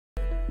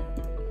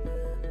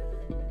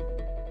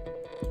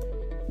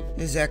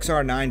This is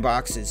XR 9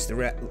 boxes.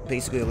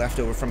 Basically a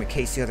leftover from a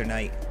case the other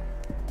night.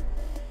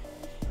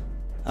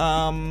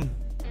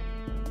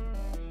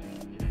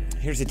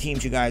 Here's the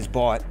teams you guys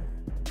bought.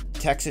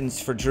 Texans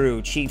for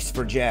Drew, Chiefs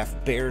for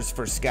Jeff, Bears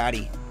for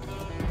Scotty.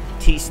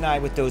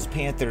 T-Snide with those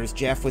Panthers,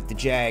 Jeff with the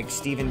Jags,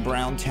 Stephen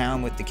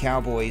Browntown with the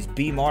Cowboys,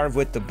 B. Marv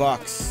with the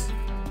Bucks,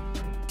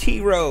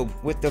 T-Robe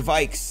with the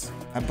Vikes.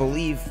 I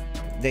believe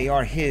they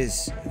are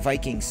his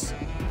Vikings.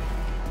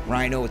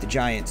 Ryan O with the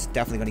Giants.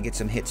 Definitely going to get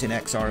some hits in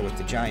XR with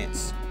the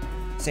Giants.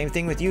 Same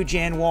thing with you,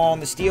 Jan Wall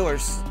and the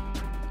Steelers.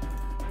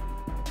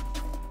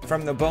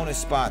 From the bonus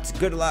spots.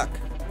 Good luck.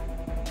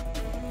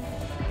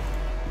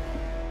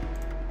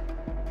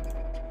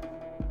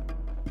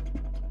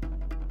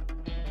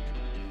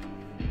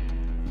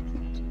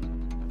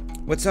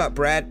 What's up,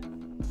 Brad?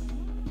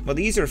 Well,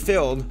 these are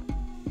filled.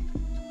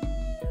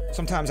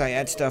 Sometimes I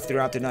add stuff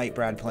throughout the night,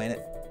 Brad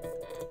Planet.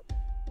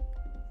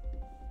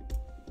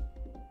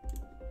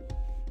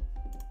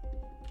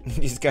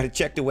 You just got to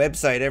check the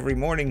website every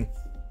morning.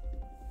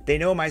 They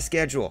know my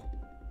schedule.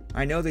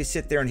 I know they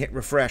sit there and hit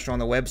refresh on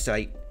the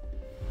website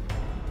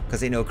because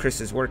they know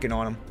Chris is working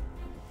on them,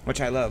 which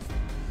I love.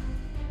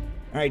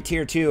 All right,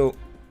 tier 2.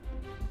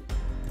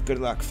 Good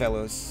luck,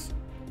 fellows.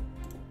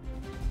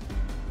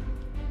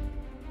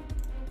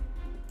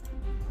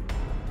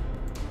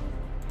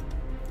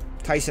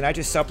 Tyson, I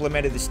just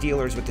supplemented the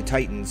Steelers with the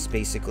Titans,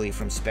 basically,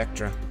 from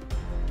Spectra.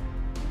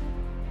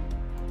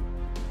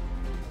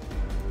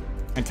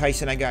 And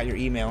Tyson, I got your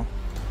email.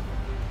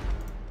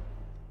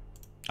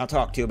 I'll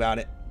talk to you about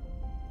it.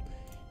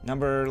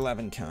 Number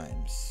 11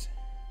 times.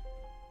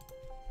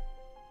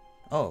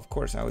 Oh, of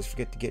course, I always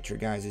forget to get your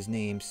guys'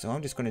 names, so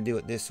I'm just going to do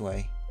it this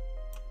way.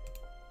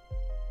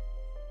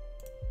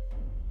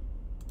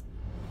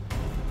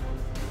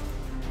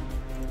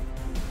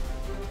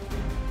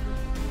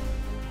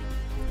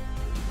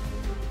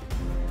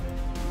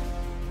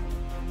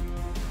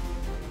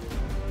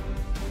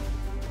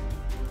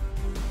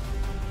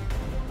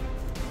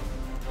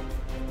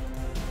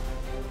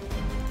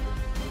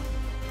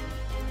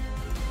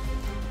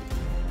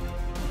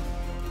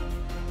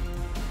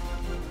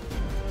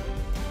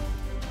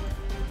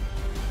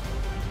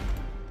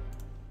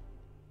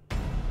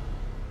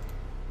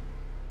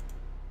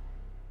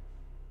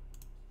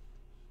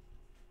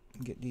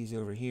 Get these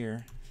over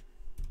here.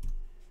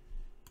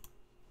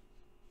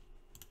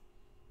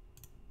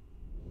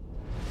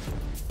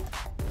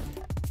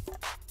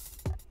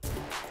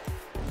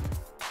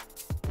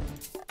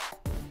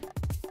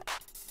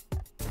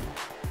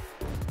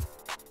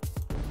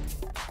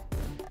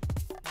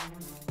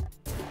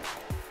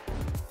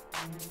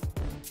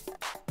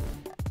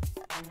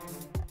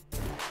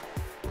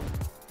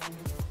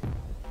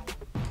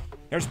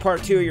 There's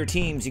part 2 of your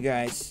teams, you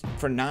guys,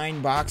 for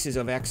 9 boxes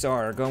of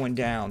XR going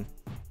down.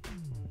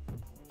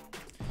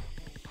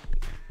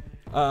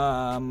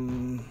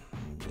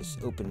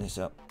 Just open this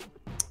up.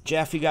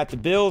 Jeff, you got the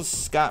Bills.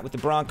 Scott with the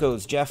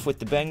Broncos. Jeff with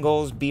the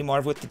Bengals. B.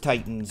 Marv with the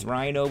Titans.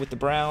 Ryan O with the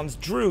Browns.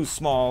 Drew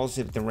Smalls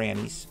with the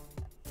Rannies.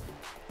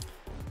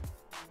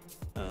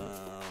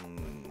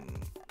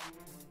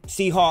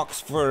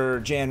 Seahawks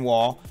for Jan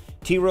Wall.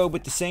 T-Robe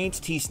with the Saints.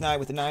 T-Snide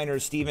with the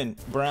Niners. Stephen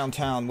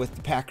Browntown with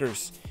the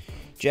Packers.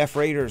 Jeff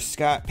Raiders.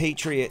 Scott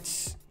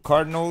Patriots.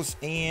 Cardinals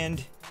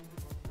and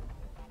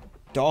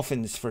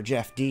Dolphins for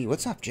Jeff D.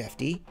 What's up, Jeff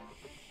D?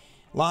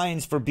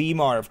 Lions for B.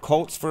 Marv.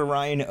 Colts for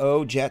Ryan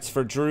O. Jets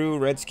for Drew.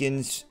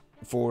 Redskins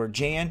for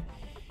Jan.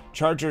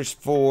 Chargers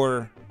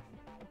for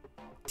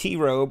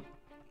T-Robe.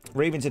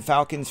 Ravens and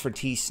Falcons for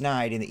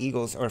T-Snide. And the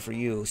Eagles are for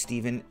you,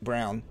 Stephen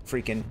Brown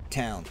freaking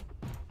Town.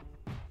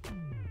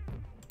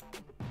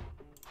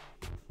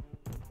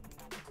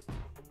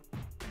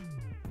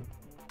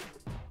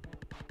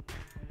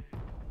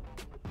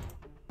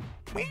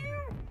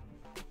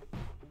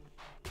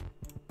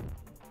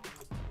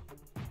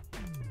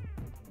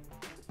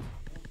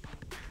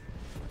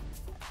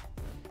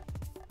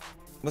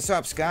 What's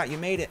up, Scott? You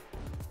made it.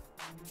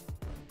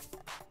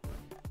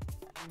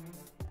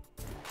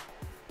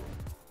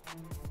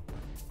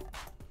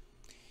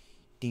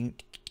 Ding,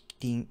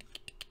 ding,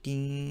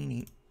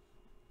 ding.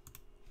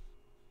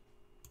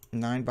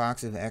 9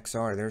 boxes of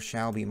XR. There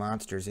shall be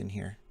monsters in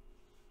here.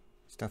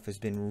 Stuff has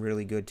been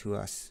really good to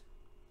us.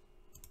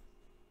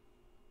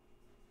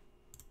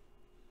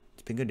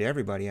 It's been good to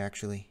everybody,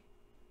 actually.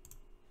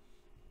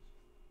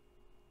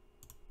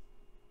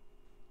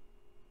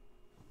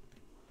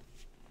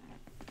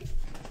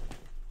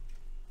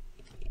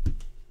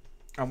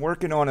 I'm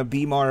working on a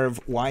B. Marv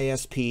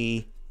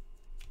YSP,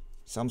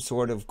 some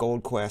sort of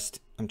gold quest.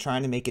 I'm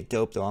trying to make it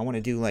dope, though. I want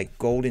to do, like,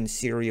 golden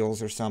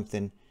cereals or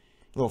something.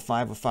 A little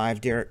 5 of 5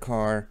 Derek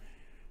Carr.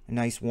 A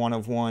nice 1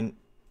 of 1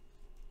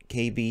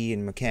 KB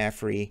and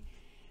McCaffrey.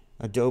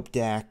 A dope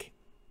Dak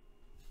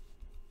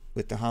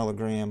with the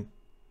hologram.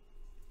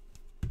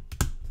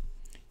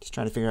 Just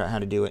trying to figure out how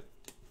to do it.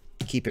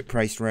 Keep it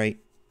priced right.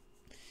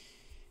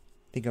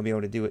 Think I'll be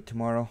able to do it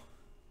tomorrow.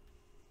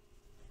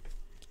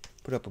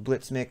 Put up a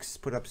blitz mix,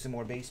 put up some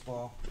more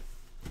baseball.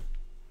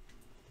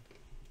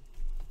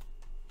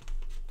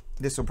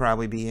 This will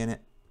probably be in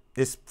it.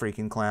 This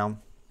freaking clown.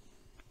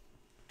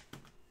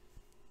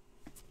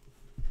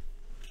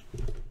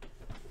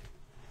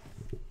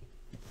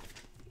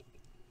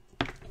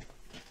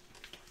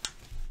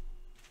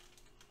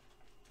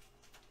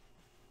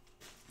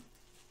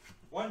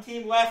 One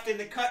team left in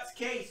the cuts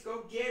case.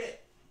 Go get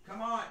it.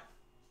 Come on.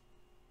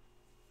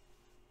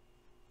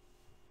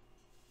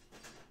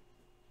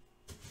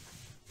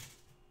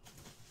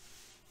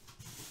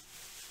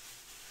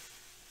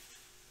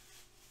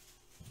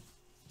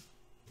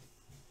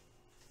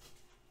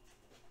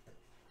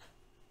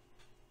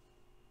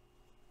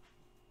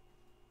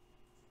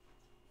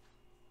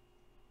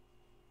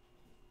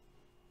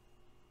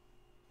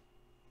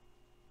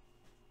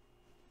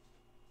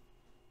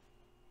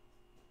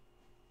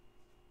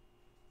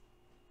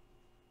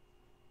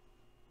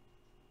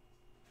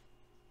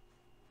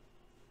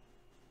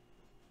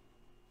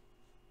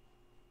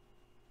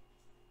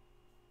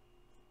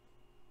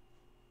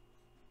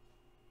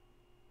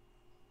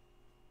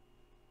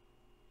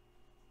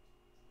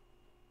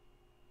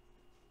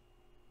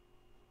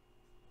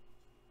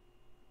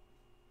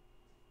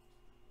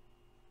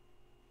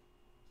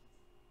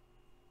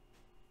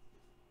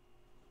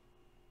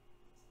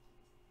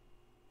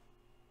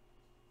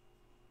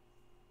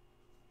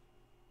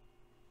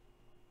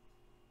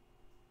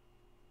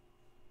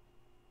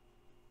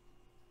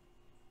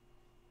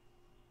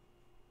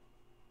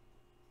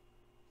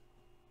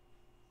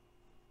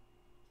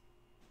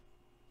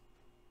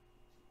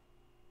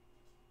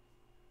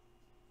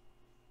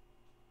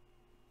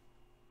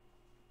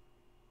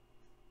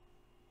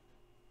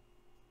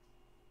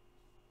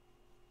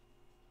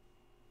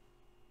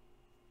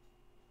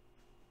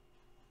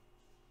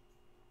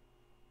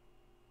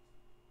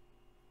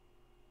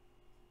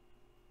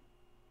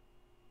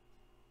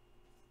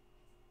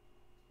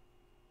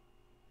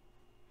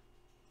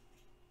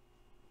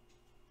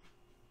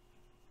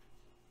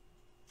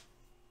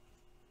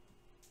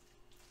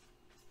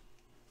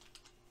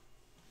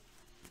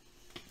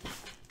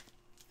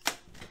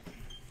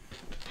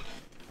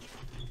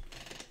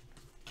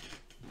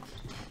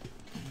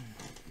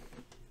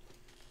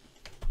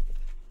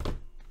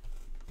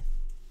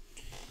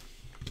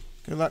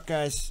 Good luck,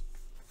 guys.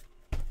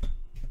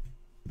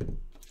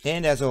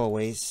 And as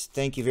always,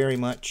 thank you very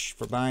much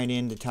for buying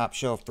into Top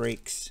Shelf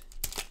Breaks.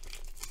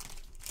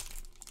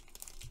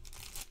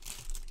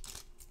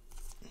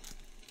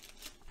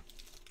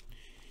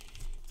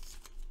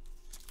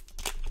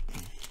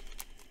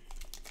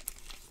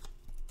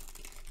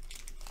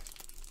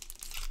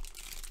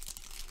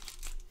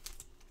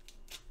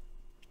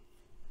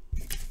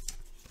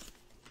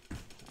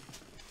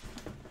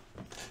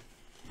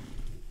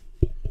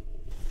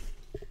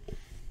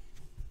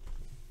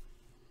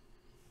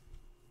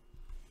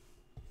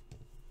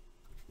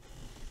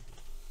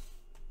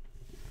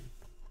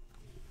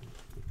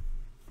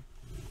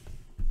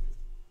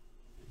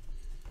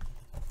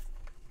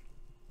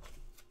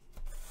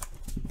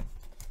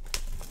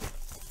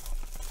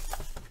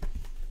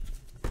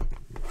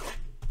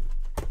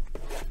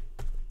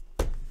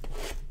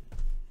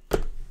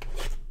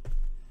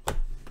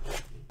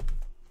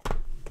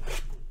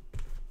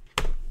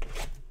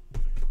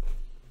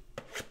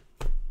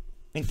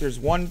 I think there's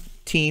one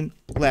team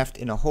left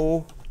in a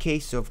whole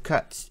case of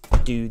cuts,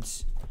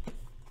 dudes.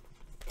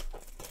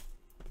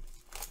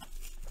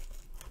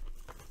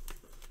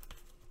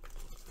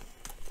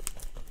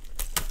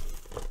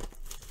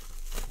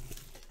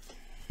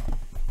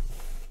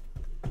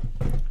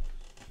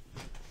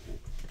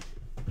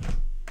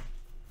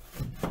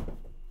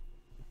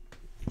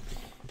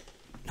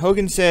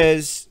 Hogan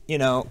says, you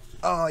know,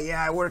 oh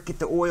yeah, I work at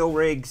the oil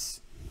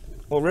rigs.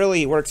 Well, really,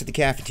 he works at the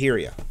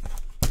cafeteria.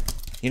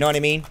 You know what I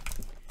mean?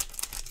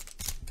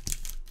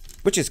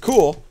 Which is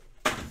cool.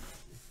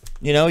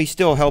 You know, he's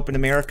still helping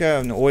America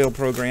and the oil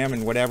program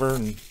and whatever.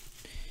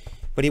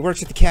 But he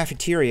works at the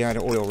cafeteria at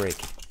an oil rig.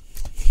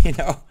 You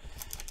know?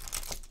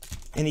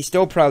 And he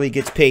still probably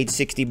gets paid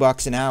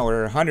 $60 an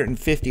hour or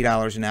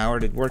 $150 an hour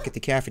to work at the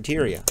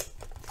cafeteria.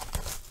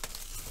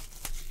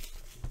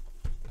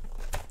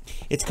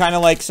 It's kind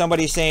of like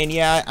somebody saying,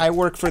 yeah, I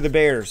work for the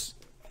Bears.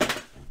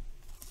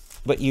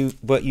 But you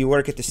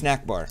work at the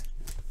snack bar.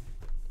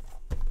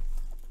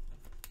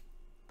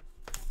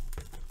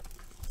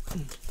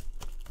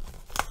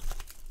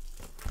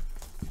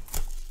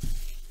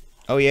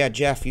 Oh yeah,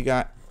 Jeff, you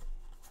got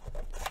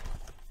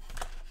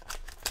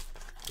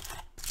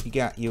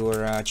your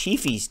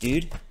Chiefies,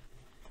 dude.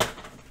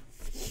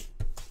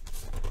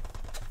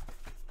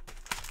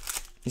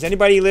 Does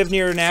anybody live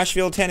near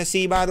Nashville,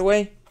 Tennessee, by the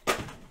way?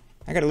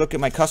 I gotta look at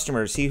my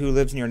customers, see who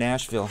lives near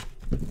Nashville.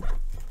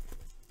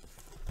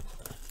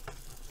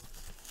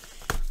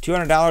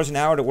 $200 an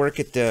hour to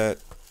work at the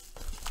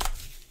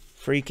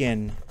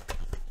freaking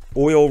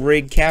oil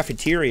rig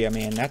cafeteria,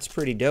 man. That's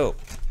pretty dope.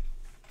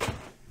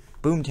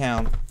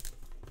 Boomtown.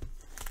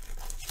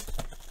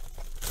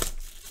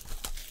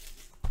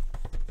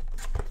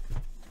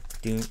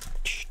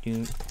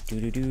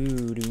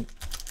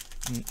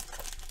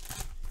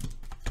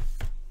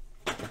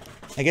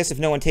 I guess if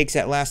no one takes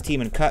that last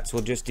team in cuts,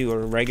 we'll just do a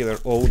regular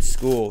old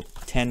school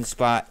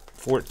 10-spot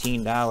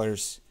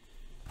 $14.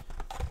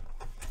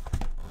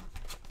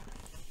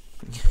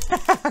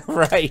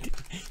 Right.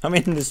 I'm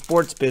in the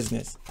sports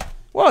business.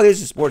 Well,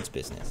 there's a sports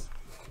business.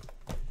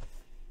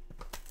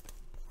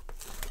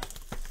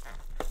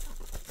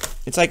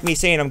 It's like me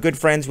saying I'm good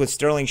friends with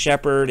Sterling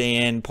Shepard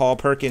and Paul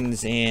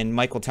Perkins and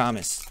Michael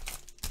Thomas.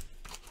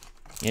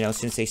 You know,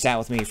 since they sat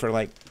with me for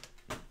like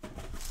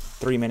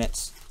 3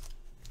 minutes.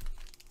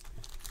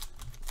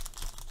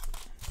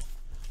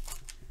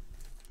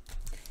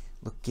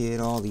 Look at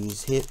all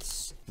these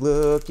hits.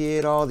 Look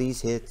at all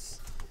these hits.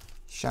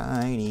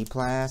 Shiny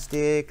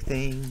plastic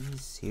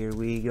things. Here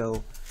we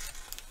go.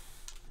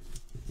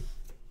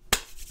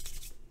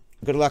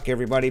 Good luck,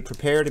 everybody.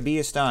 Prepare to be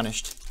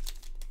astonished.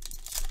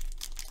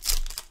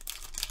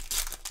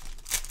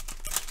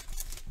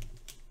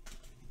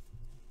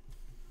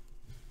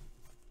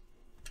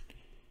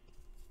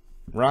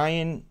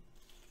 Ryan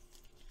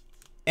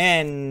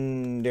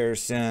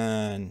Anderson.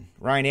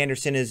 Ryan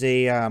Anderson is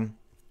a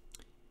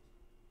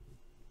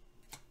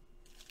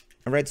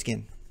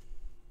Redskin.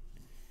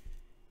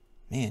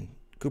 Man,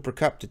 Cooper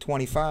Kupp to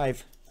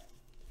 25.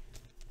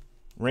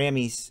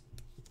 Rammies.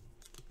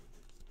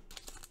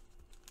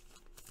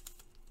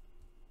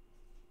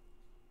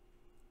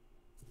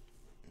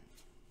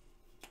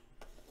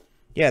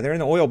 Yeah, they're in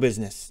the oil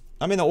business.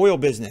 I'm in the oil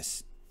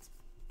business.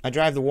 I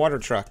drive the water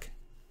truck.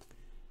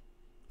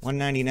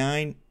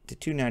 $199 to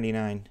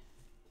 $299.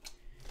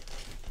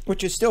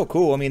 Which is still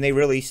cool. I mean, they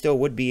really still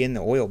would be in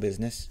the oil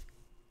business.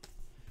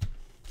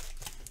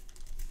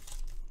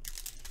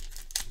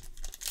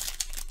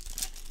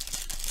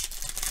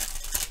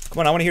 Come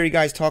on, I want to hear you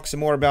guys talk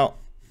some more about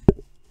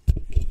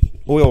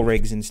oil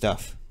rigs and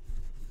stuff.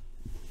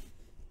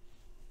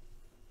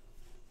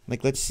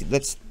 Like, let's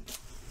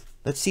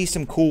see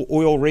some cool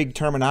oil rig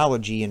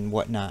terminology and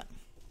whatnot.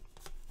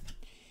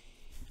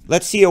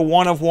 Let's see a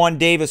one-of-one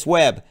Davis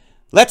Webb.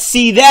 Let's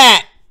see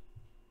that!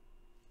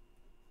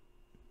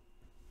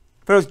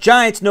 For those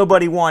Giants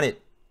nobody wanted.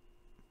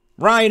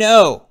 Ryan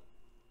O.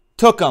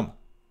 Took them.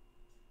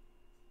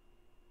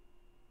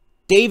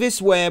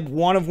 Davis Webb,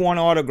 one-of-one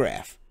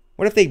autograph.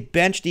 What if they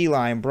benched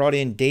Eli and brought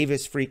in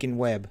Davis freaking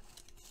Webb?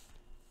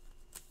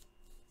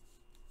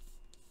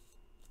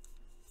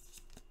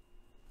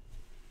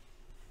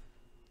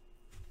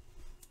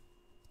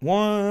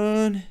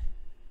 One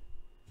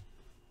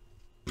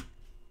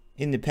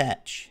in the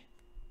patch.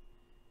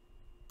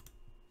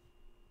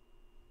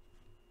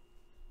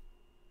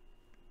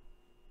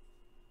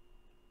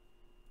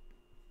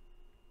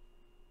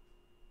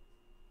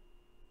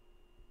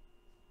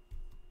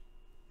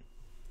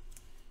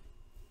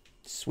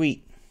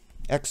 Sweet.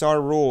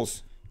 XR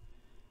rules.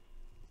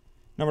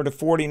 Number to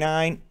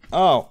 49.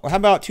 Oh, well, how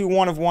about two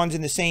one-of-ones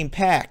in the same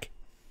pack?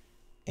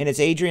 And it's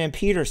Adrian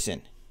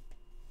Peterson.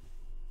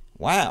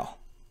 Wow.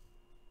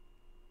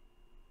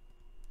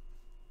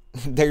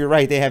 You're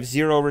right. They have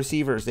 0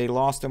 receivers. They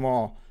lost them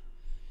all.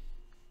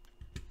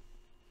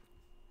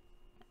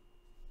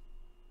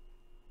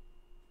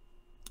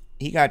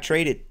 He got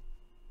traded.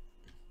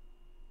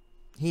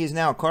 He is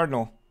now a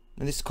Cardinal.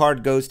 And this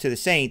card goes to the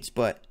Saints,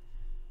 but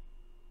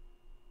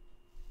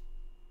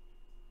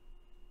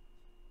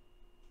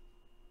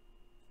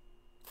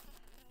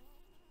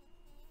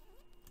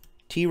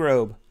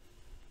T-Robe.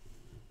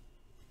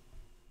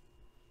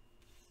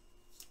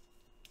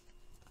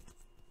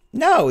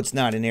 No, it's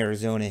not an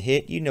Arizona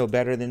hit. You know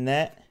better than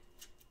that.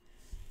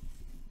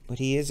 But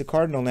he is a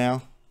Cardinal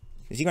now.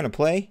 Is he going to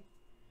play?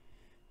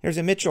 There's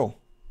a Mitchell.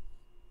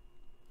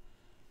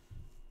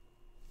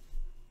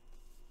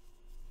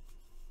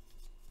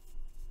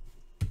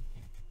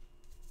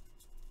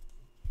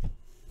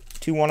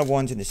 Two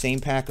one-of-ones in the same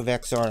pack of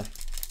XR.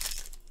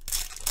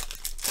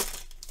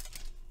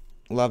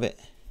 Love it.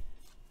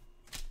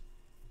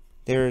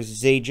 There's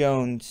Zay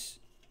Jones.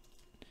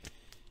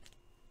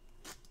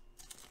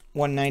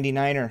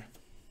 199er.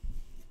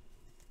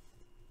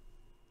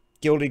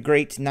 Gilded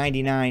Greats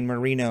 99.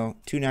 Marino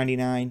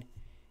 299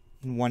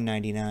 and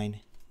 199.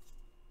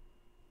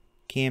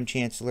 Cam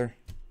Chancellor.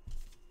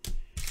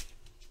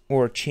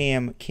 Or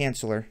Cham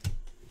Chancellor.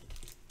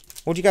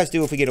 What'd you guys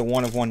do if we get a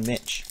one-of-one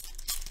Mitch?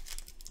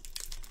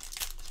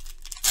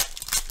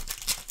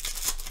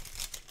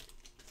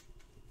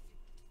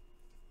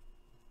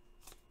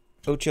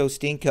 Ocho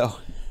Stinko.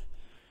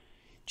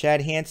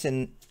 Chad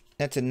Hansen,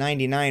 that's a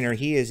 99er.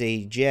 He is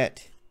a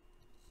Jet.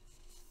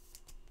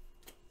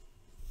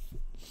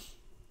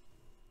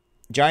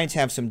 Giants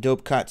have some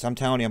dope cuts. I'm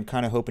telling you, I'm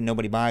kind of hoping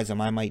nobody buys them.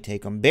 I might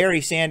take them.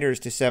 Barry Sanders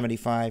to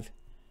 75.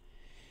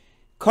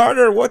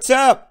 Carter, what's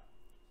up?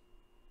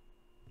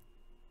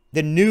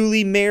 The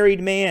newly married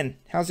man.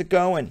 How's it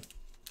going?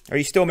 Are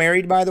you still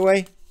married, by the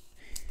way?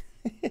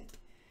 That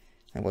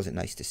wasn't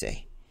nice to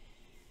say.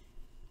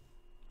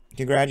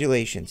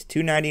 Congratulations.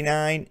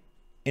 $299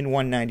 and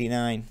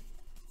 $199.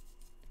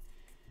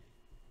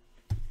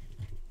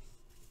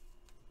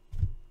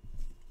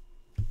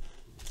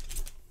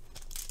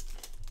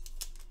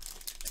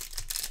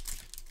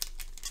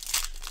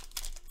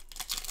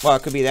 Well,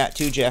 it could be that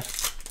too, Jeff.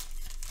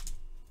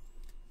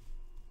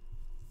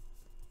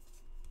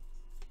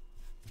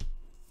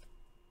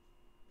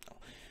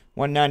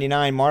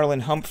 199,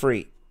 Marlon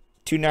Humphrey.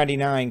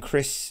 299,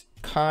 Chris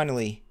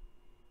Conley.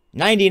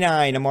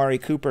 99, Amari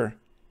Cooper.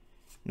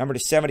 Number to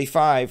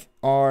 75,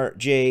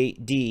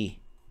 RJD.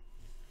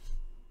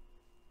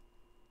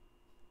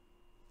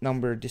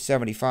 Number to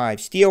 75,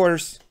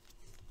 Steelers.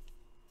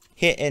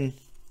 Hitting.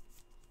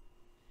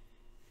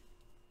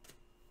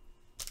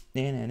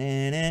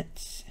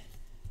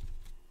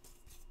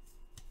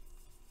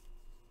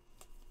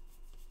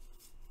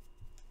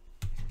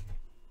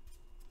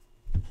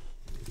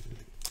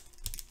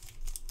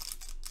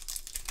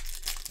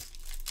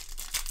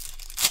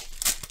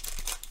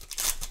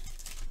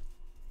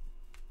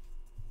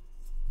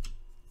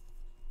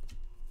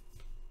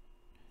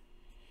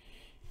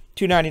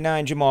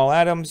 $2.99 Jamal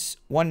Adams,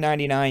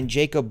 $1.99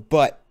 Jacob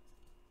Butt.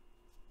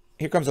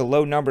 Here comes a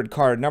low numbered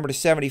card. Number to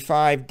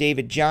 75,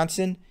 David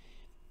Johnson.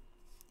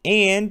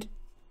 And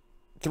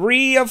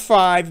 3 of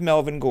 5,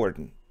 Melvin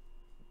Gordon.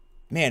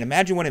 Man,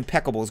 imagine what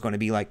Impeccable is going to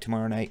be like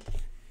tomorrow night.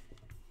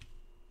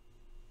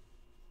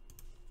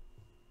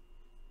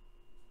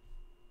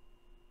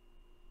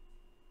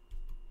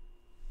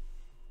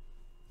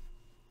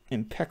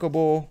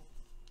 Impeccable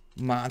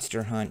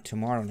Monster Hunt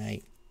tomorrow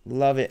night.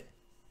 Love it.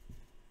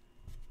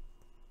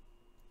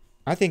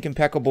 I think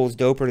Impeccable is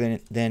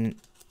doper than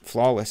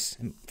Flawless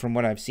from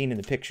what I've seen in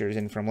the pictures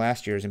and from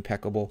last year's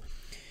Impeccable.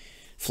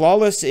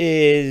 Flawless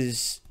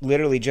is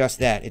literally just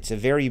that. It's a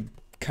very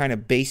kind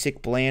of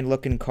basic,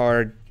 bland-looking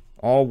card,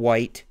 all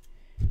white.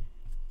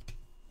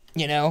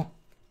 You know,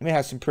 it may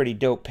have some pretty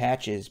dope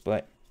patches,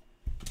 but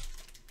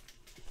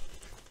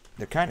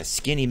they're kind of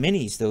skinny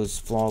minis, those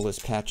Flawless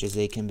patches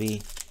they can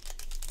be.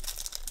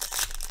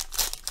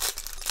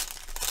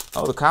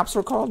 Oh, the cops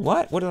were called?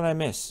 What? What did I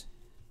miss?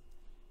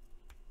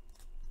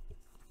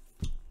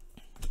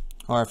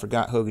 Oh, I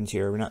forgot Hogan's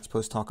here. We're not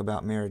supposed to talk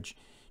about marriage.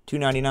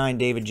 $2.99,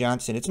 David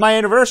Johnson. It's my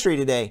anniversary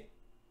today.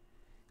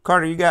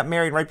 Carter, you got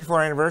married right before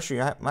our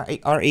anniversary. Our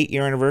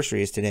 8-year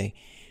anniversary is today.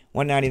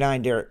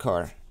 $1.99, Derek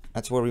Carr.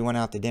 That's where we went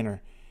out to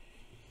dinner.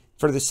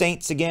 For the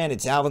Saints again,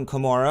 it's Alvin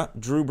Kamara,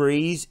 Drew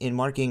Brees, and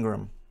Mark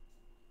Ingram.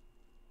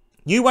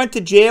 You went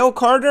to jail,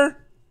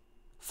 Carter?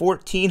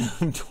 14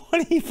 of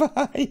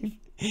 25.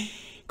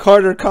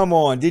 Carter, come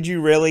on. Did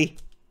you really?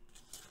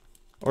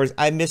 Or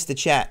I missed the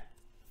chat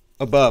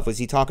above. Was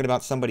he talking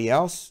about somebody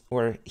else?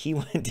 Or he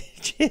went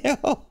to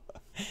jail?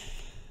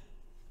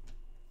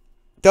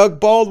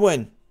 Doug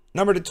Baldwin,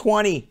 number to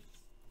 20.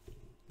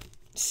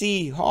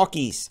 C.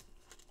 Hawkies.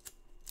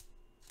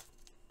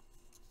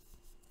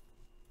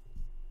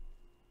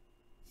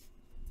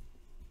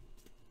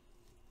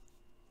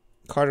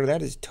 Carter,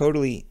 that is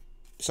totally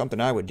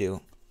something I would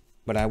do.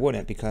 But I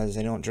wouldn't because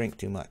I don't drink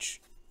too much.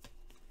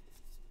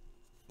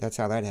 That's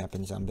how that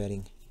happens, I'm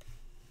betting.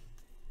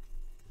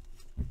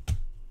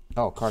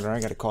 Oh, Carter, I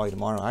got to call you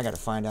tomorrow. I got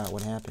to find out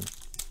what happened.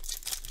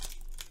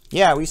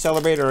 Yeah, we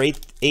celebrate our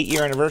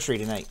 8-year anniversary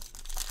tonight.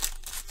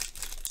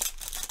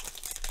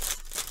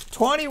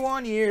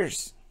 21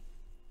 years.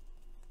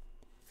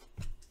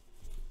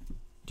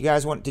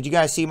 Did you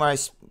guys see my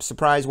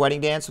surprise wedding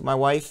dance with my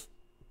wife?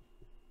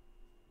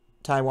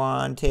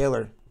 Taiwan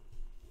Taylor.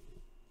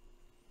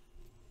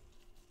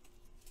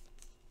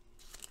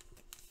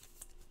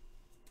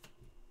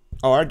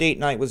 Oh, our date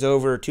night was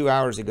over 2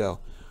 hours ago.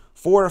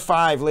 4 or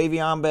 5,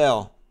 Le'Veon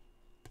Bell.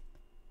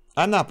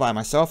 I'm not by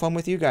myself. I'm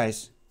with you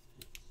guys.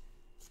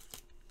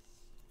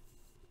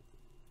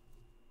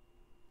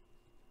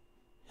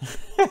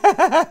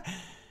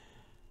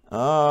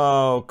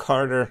 Oh,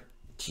 Carter.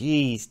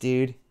 Jeez,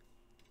 dude.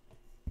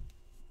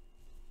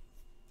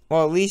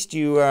 Well, at least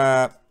you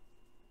got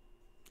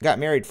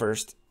married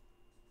first.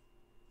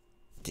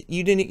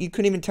 You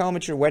couldn't even tell him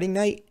it's your wedding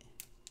night?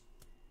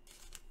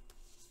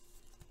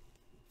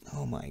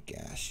 Oh my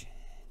gosh.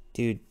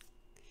 Dude.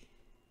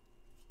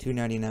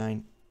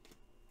 $2.99.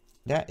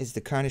 That is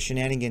the kind of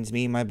shenanigans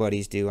me and my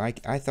buddies do. I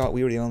thought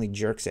we were the only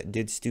jerks that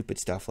did stupid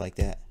stuff like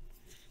that.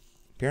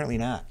 Apparently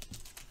not.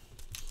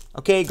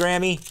 Okay,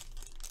 Grammy.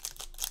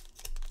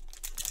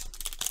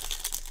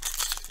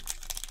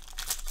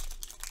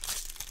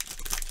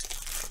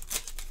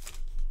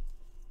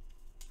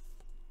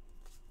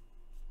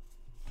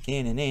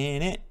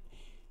 $2.99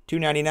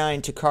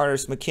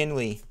 Takaris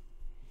McKinley.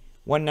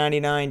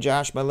 $1.99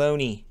 Josh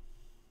Maloney.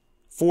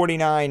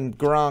 $49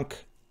 Gronk.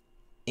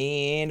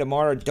 And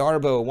Amara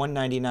Darbo,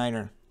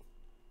 $1.99er.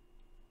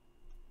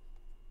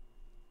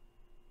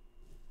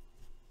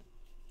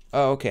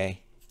 Oh,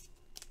 okay.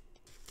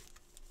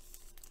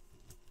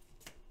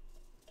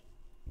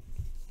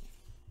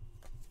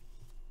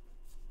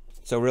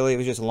 So really it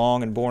was just a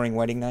long and boring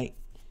wedding night?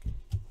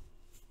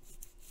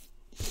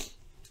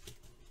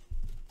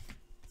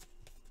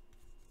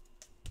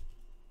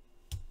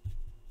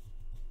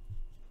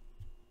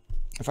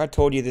 If I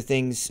told you the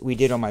things we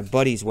did on my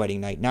buddy's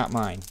wedding night, not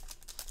mine.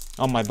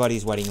 On my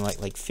buddy's wedding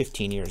like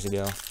 15 years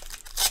ago.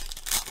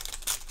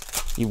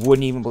 You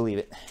wouldn't even believe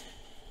it.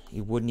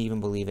 You wouldn't even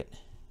believe it.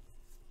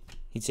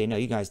 He'd say, no,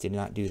 you guys did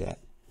not do that.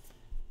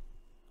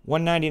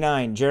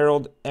 $1.99,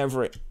 Gerald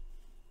Everett.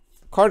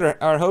 Carter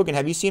or Hogan,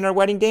 have you seen our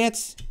wedding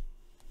dance?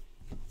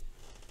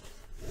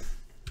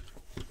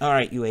 All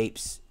right, you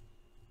apes.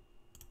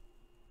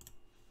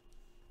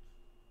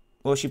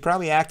 Well, she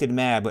probably acted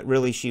mad, but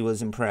really she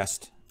was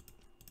impressed.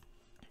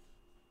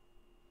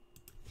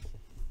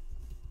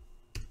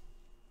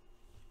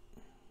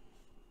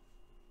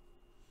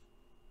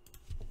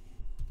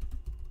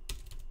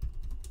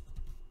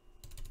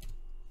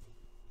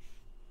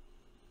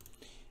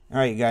 All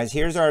right, guys,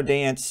 here's our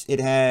dance. It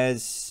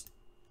has...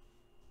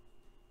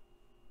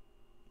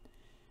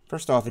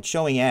 First off, it's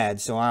showing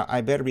ads, so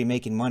I better be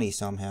making money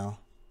somehow.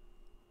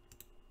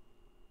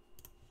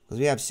 Because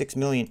we have 6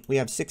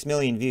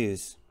 million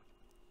views.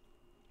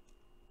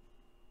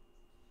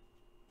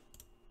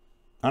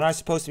 Aren't I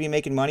supposed to be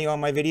making money on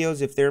my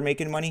videos if they're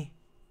making money?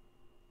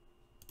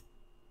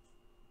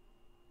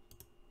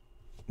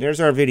 There's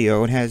our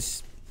video. It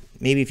has...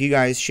 Maybe if you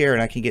guys share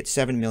it, I can get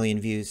 7 million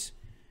views.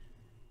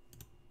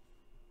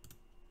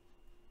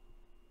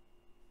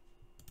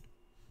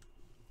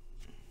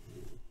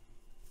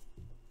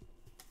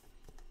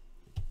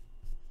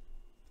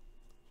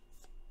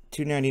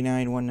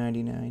 $2.99,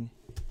 $1.99.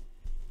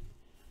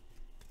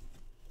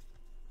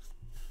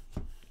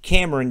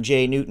 Cameron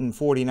J. Newton,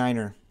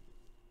 49er.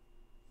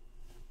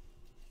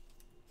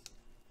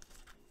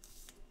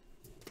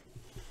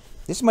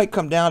 This might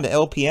come down to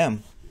LPM.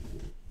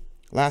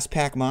 Last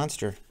pack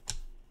monster.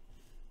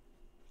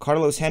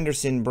 Carlos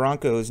Henderson,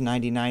 Broncos,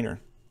 99er.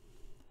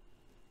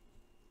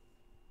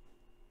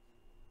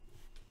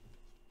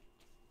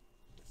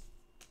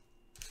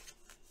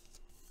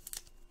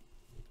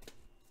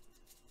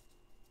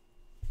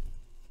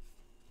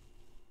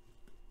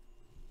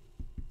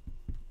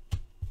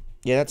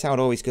 Yeah, that's how it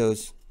always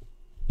goes.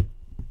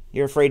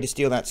 You're afraid to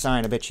steal that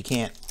sign. I bet you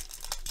can't.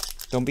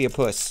 Don't be a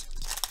puss.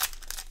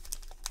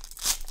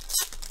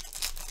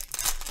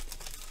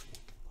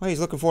 Well, he's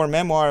looking for a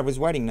memoir of his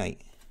wedding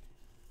night.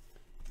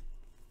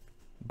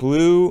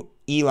 Blue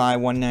Eli,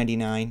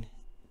 199.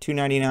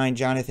 299,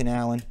 Jonathan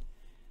Allen.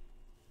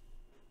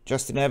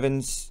 Justin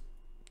Evans,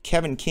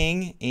 Kevin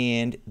King,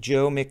 and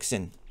Joe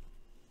Mixon.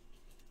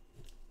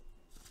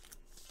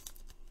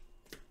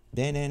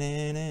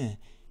 Da-na-na-na.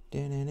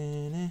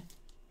 Da-na-na-na.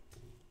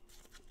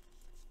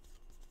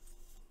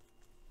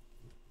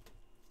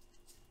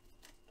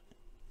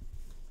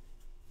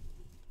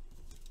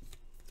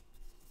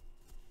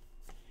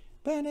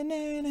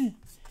 Ba-na-na-na.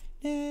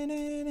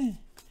 Na-na-na.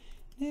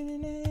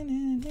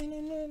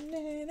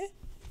 Na-na-na-na.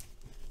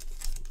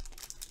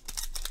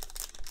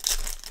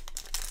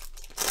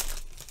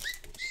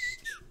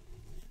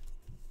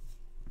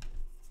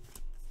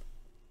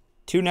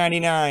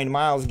 $2.99,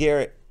 Myles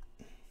Garrett.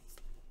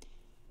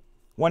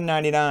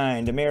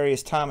 $1.99,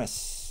 Demaryius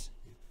Thomas.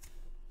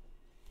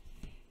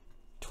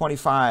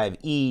 $25,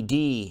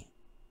 ED.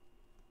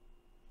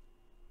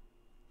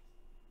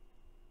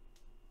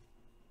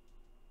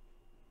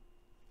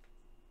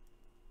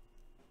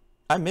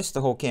 I missed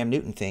the whole Cam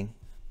Newton thing.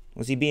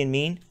 Was he being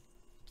mean?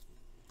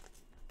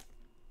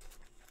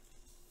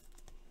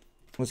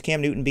 Was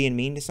Cam Newton being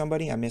mean to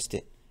somebody? I missed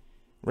it.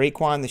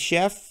 Raekwon the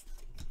Chef.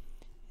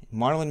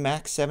 Marlon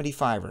Mack,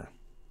 75er.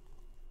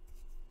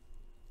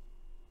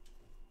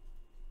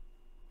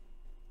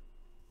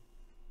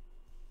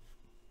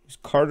 It's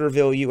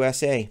Carterville,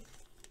 USA.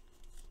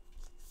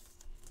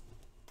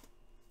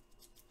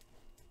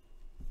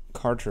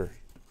 Carter.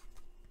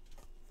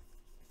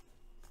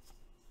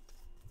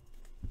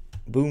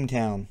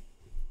 Boomtown.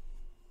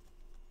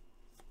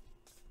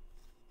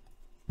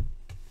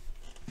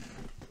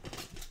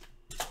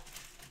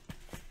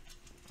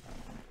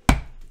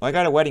 Well, I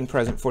got a wedding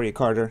present for you,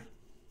 Carter.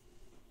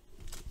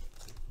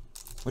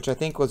 Which I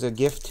think was a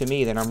gift to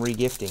me that I'm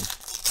re-gifting.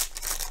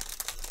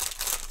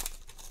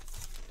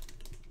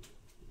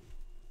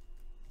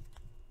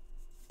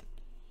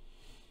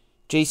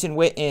 Jason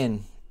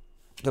Witten.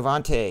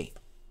 Devontae.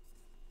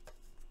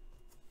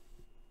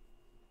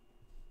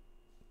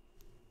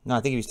 No, I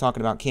think he was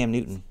talking about Cam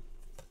Newton.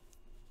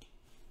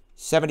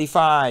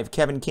 75,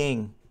 Kevin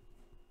King.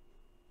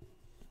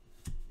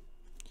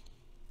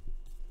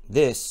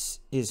 This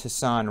is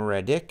Hassan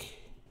Reddick.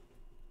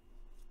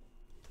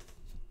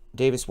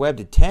 Davis Webb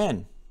to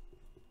 10.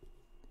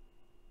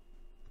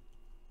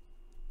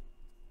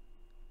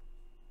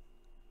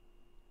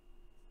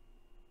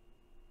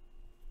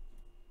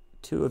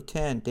 Two of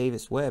 10,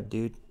 Davis Webb,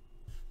 dude.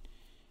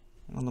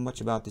 I don't know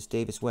much about this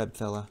Davis Webb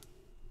fella.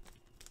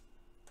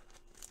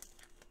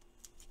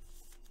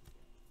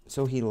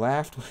 So he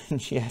laughed when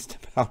she asked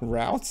about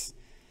routes?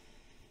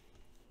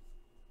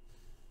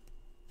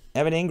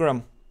 Evan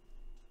Ingram.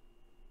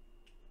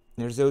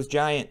 There's those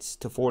Giants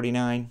to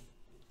 49.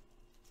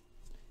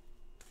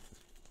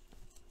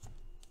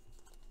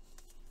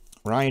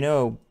 Ryan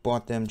O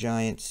bought them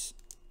Giants.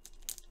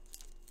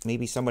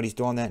 Maybe somebody's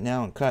doing that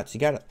now in cuts. You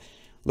got to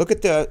look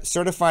at the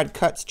certified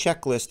cuts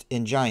checklist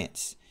in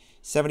Giants.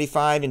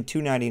 75 and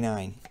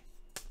 299.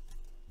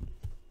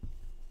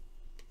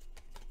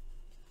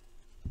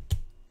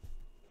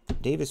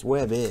 Davis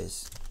Webb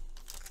is.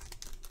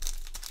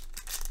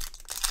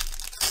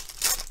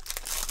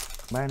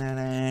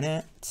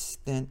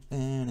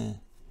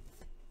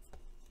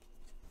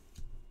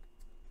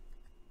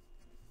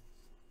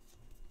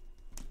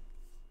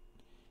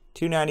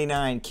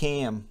 $2.99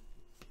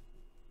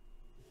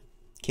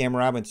 Cam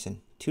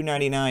Robinson.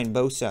 $2.99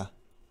 Bosa.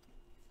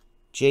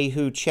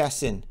 Jehu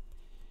Chesson.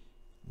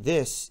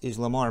 This is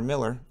Lamar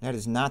Miller. That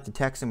is not the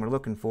Texan we're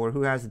looking for.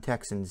 Who has the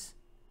Texans?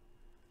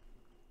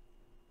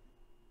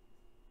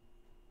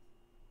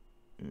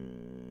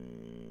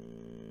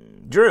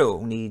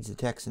 Drew needs the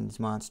Texans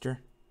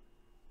monster.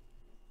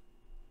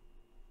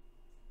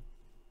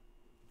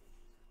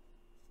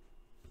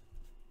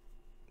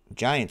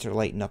 Giants are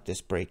lighting up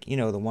this break. You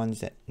know, the ones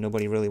that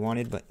nobody really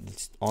wanted, but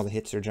all the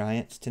hits are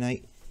Giants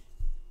tonight.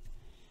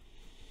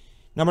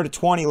 Number to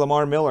 20,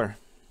 Lamar Miller.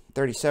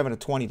 37 of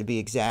 20 to be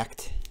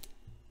exact.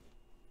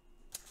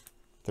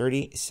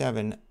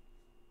 17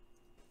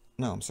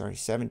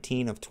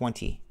 of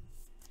 20.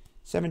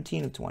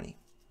 17 of 20.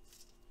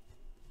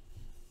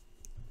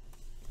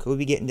 Could we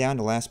be getting down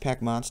to last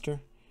pack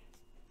monster?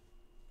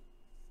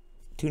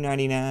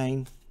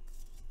 $2.99.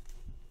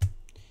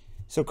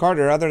 So,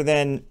 Carter, other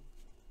than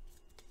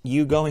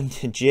you going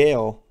to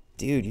jail,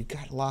 dude, you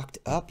got locked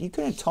up. You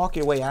couldn't talk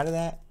your way out of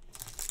that?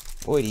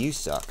 Boy, do you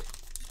suck.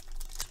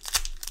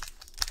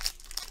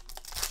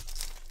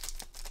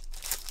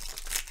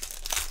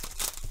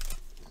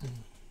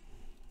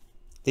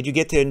 Did you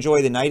get to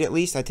enjoy the night at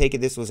least? I take it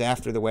this was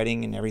after the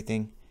wedding and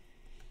everything.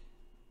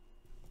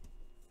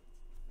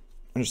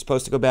 When you're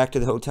supposed to go back to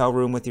the hotel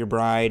room with your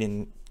bride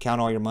and count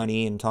all your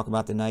money and talk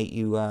about the night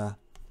you went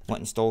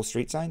and stole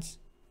street signs.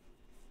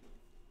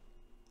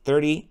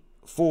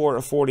 34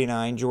 of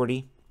 49,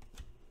 Jordy.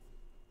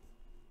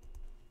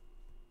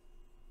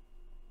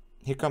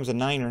 Here comes a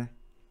Niner.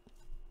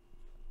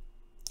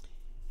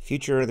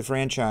 Future of the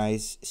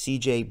franchise,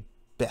 C.J.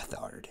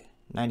 Beathard,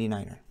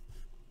 99er.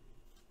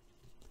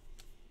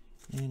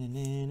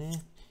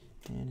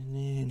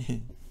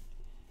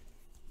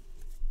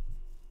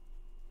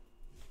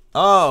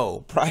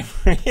 Oh,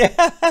 primary.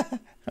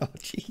 Oh,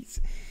 jeez.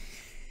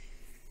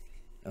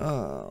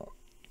 Oh.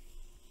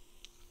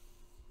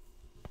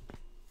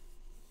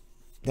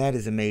 That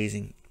is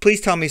amazing.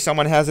 Please tell me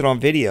someone has it on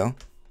video.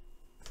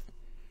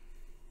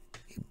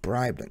 You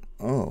bribed him.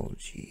 Oh,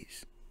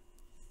 jeez.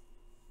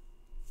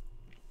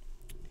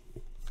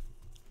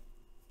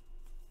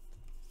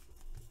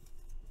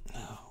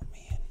 Oh,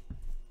 man.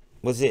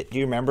 Was it, do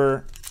you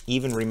remember,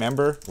 even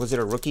remember? Was it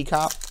a rookie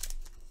cop?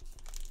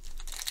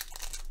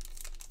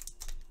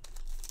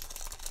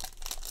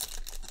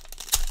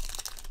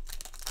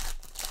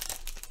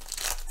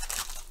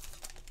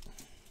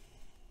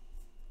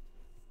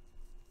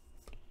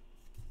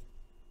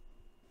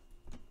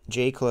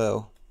 J.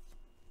 Clo,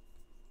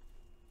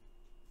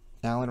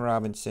 Allen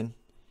Robinson,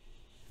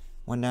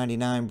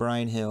 199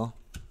 Brian Hill,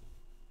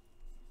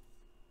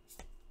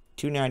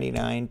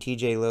 299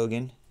 TJ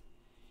Logan,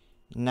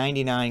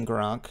 99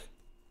 Gronk,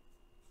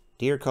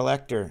 Deer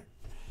Collector,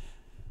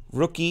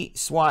 Rookie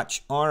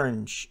Swatch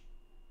Orange.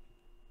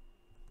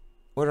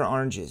 What are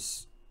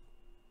oranges?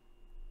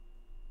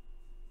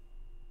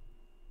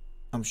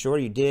 I'm sure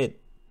you did.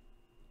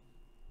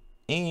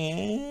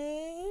 And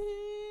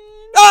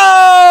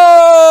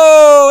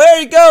oh,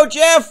 there you go,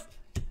 Jeff.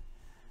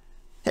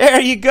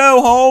 There you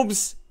go,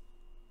 Holmes.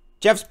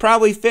 Jeff's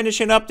probably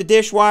finishing up the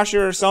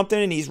dishwasher or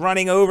something, and he's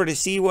running over to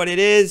see what it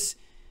is.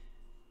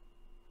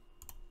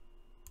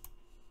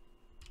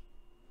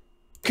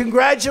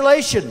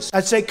 Congratulations.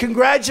 I'd say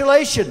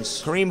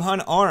congratulations. Kareem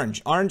Hunt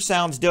Orange. Orange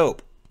sounds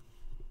dope.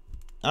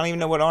 I don't even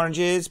know what orange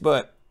is,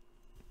 but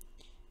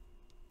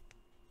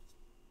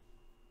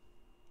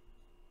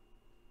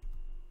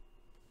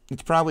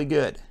it's probably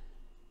good.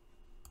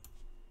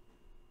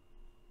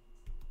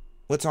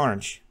 What's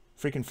orange?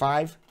 Freaking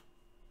 5?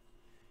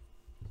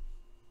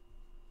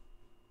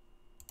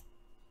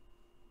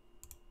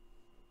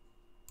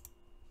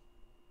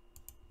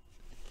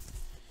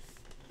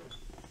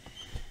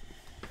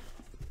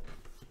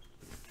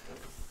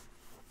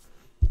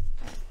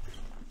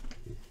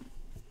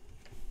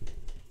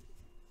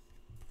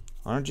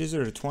 Oranges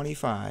are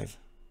 25.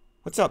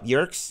 What's up,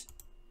 Yerks?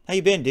 How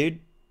you been, dude?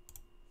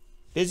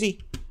 Busy?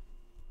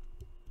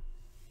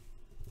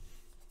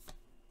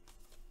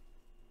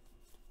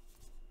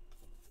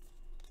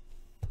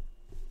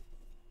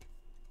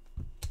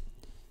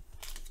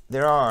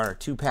 There are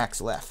 2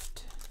 packs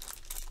left.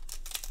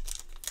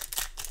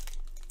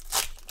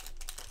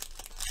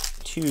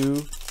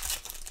 2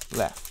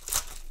 left.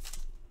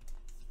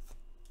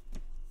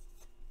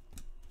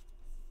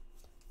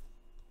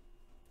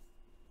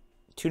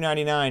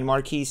 $2.99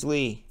 Marquise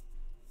Lee.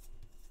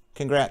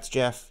 Congrats,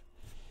 Jeff.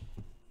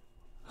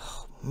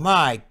 Oh,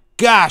 my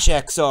gosh,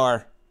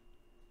 XR.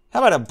 How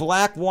about a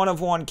black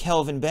 1/1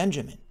 Kelvin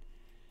Benjamin?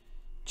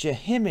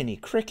 Jehiminy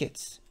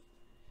crickets.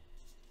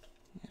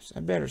 Yes, I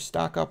better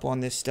stock up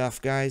on this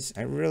stuff, guys.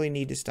 I really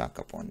need to stock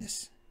up on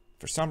this.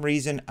 For some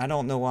reason, I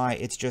don't know why,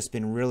 it's just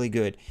been really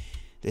good.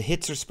 The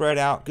hits are spread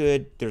out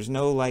good. There's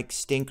no, like,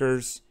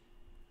 stinkers.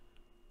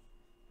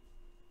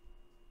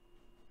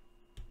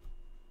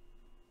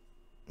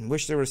 I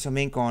wish there was some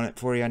ink on it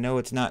for you. I know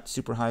it's not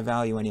super high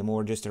value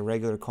anymore, just a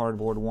regular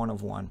cardboard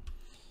 1/1.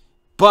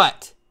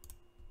 But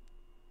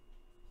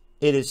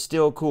it is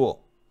still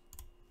cool.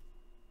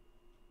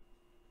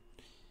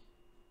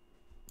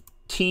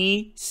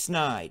 T.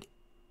 Snide.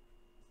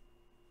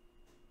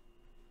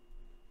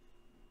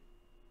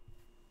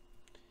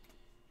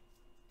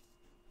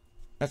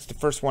 That's the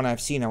first one I've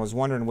seen. I was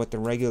wondering what the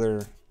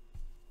regular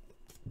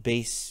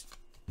base...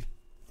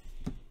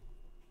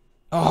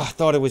 Oh, I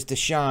thought it was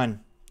Deshaun.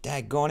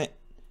 Daggone it.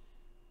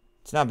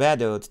 It's not bad,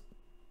 though. It's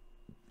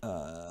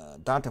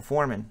Donta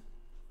Foreman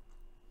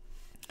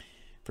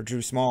for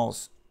Drew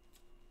Smalls.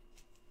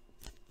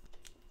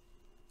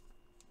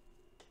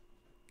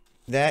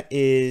 That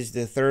is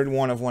the third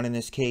one of one in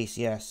this case,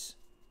 yes.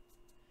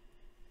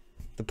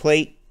 The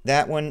plate,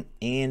 that one,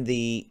 and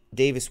the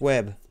Davis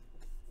Webb.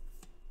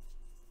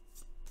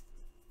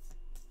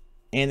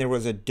 And there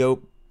was a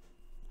dope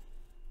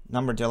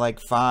number to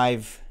like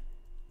 5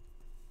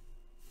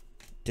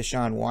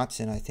 Deshaun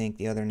Watson, I think,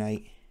 the other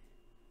night.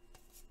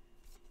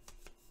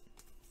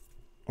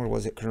 Or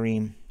was it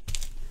Kareem?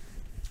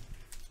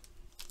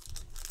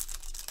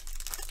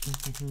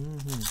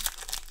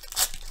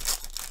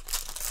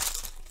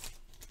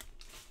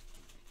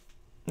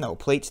 No,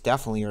 plates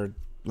definitely are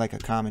like a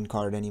common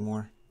card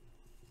anymore.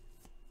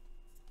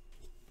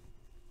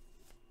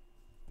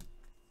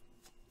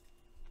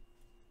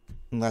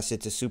 Unless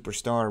it's a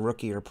superstar,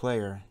 rookie, or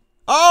player.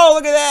 Oh,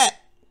 look at that!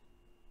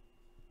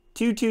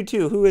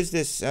 222. Who is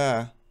this?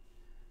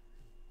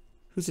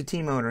 Who's the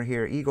team owner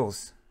here?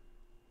 Eagles.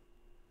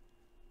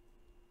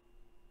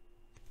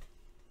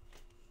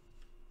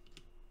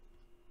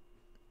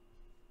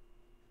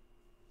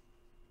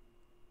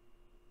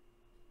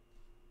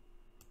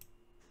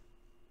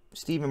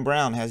 Stephen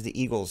Brown has the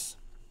Eagles.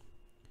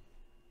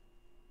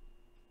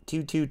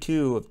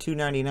 222 of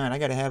 299. I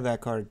gotta have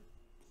that card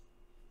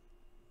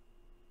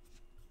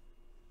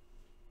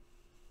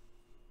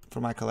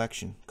for my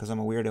collection because I'm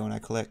a weirdo and I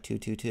collect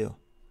 222.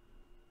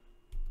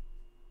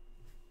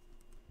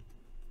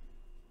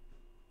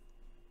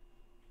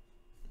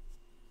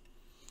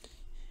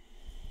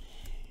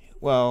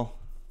 Well,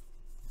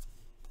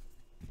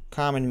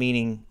 common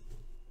meaning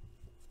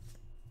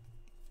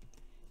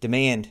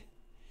demand.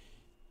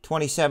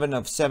 27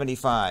 of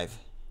 75.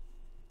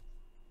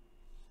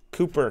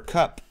 Cooper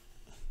Kupp,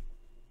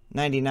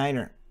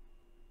 99er.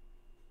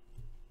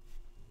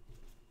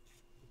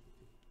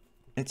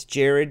 It's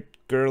Jared,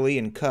 Gurley,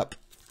 and Kupp.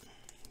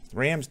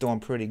 Rams doing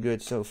pretty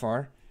good so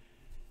far.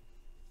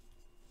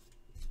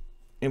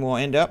 And we'll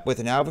end up with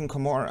an Alvin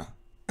Kamara.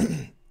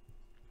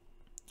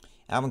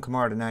 Alvin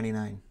Kamara to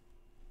 99.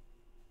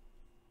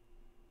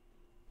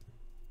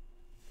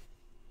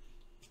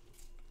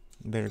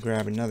 Better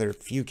grab another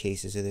few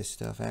cases of this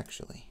stuff,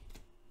 actually.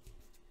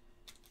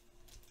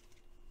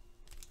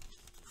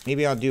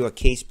 Maybe I'll do a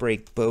case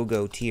break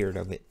BOGO tiered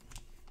of it.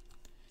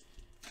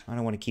 I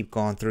don't want to keep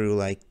going through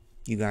like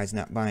you guys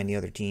not buying the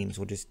other teams.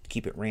 We'll just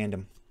keep it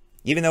random.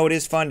 Even though it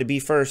is fun to be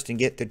first and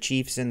get the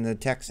Chiefs and the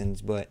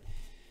Texans, but...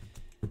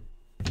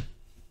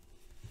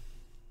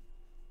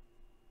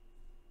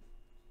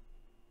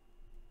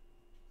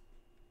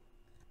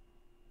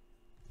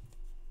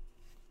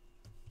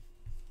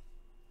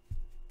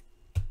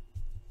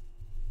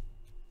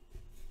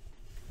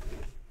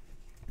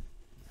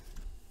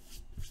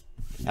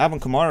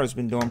 Alvin Kamara's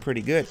been doing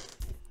pretty good.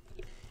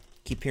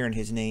 Keep hearing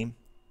his name.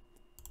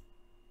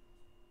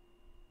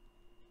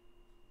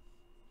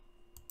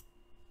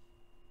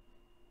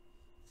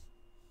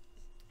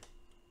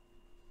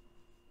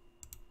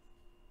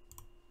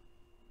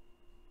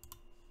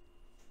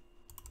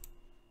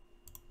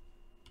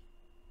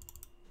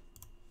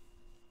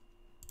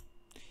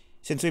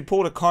 Since we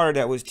pulled a card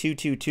that was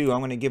 222, I'm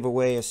going to give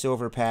away a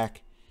silver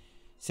pack.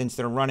 Since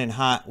they're running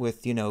hot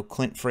with, you know,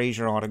 Clint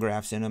Frazier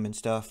autographs in them and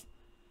stuff.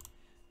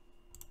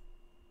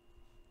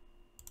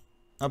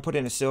 I'll put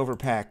in a silver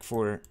pack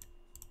for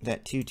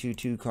that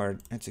 222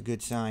 card. That's a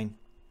good sign.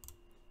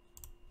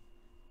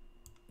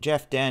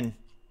 Jeff Den,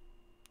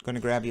 going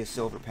to grab you a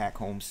silver pack,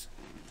 Holmes.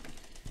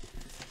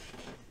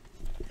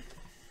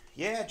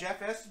 Yeah,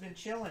 Jeff S. has been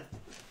chilling.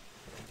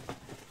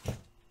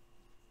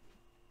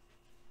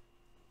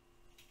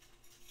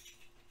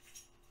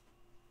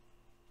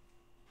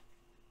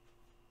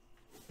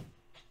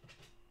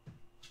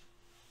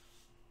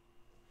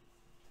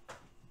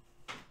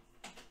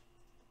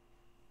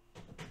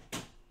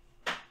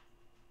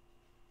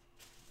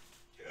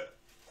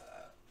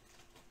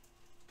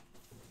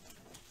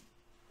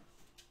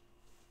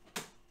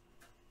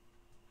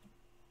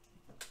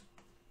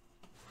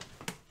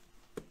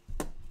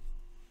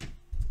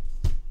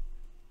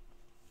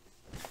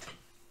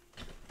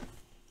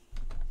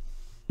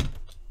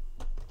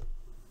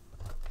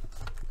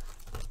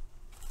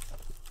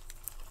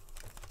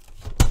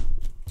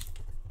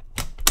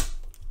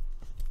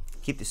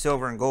 Keep the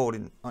silver and gold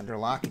under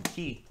lock and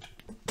key.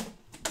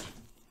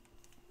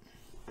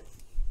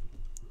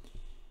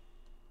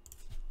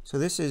 So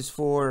this is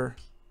for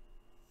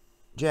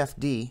Jeff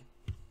D.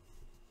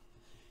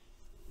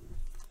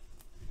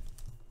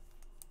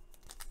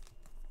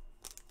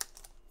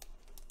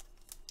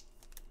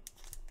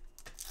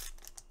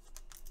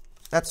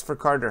 That's for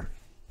Carter.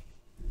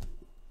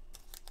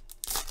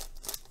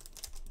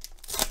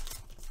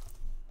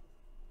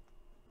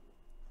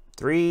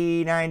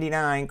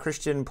 $3.99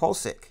 Christian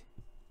Pulisic.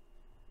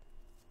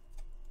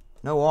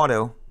 No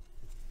auto.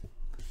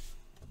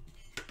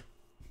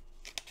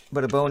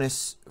 But a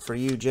bonus for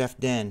you, Jeff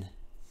Den.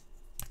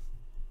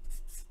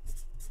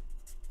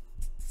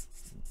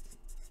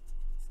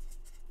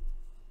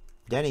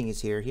 Denning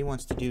is here. He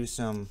wants to do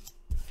some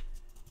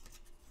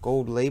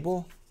gold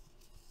label.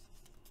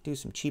 Do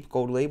some cheap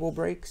gold label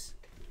breaks.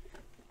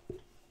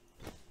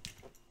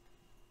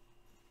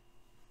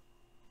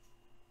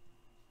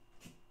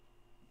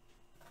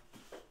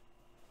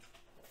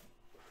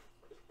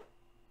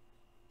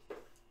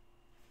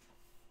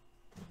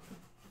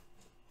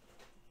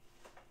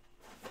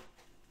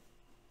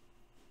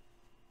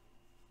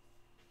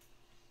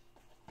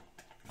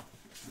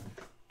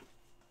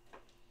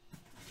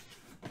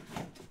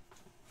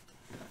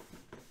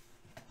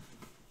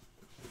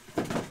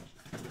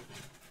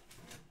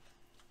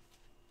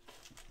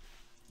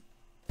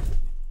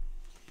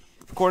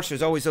 Of course,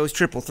 there's always those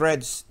triple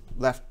threads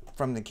left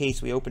from the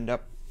case we opened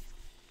up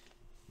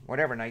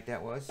whatever night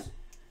that was.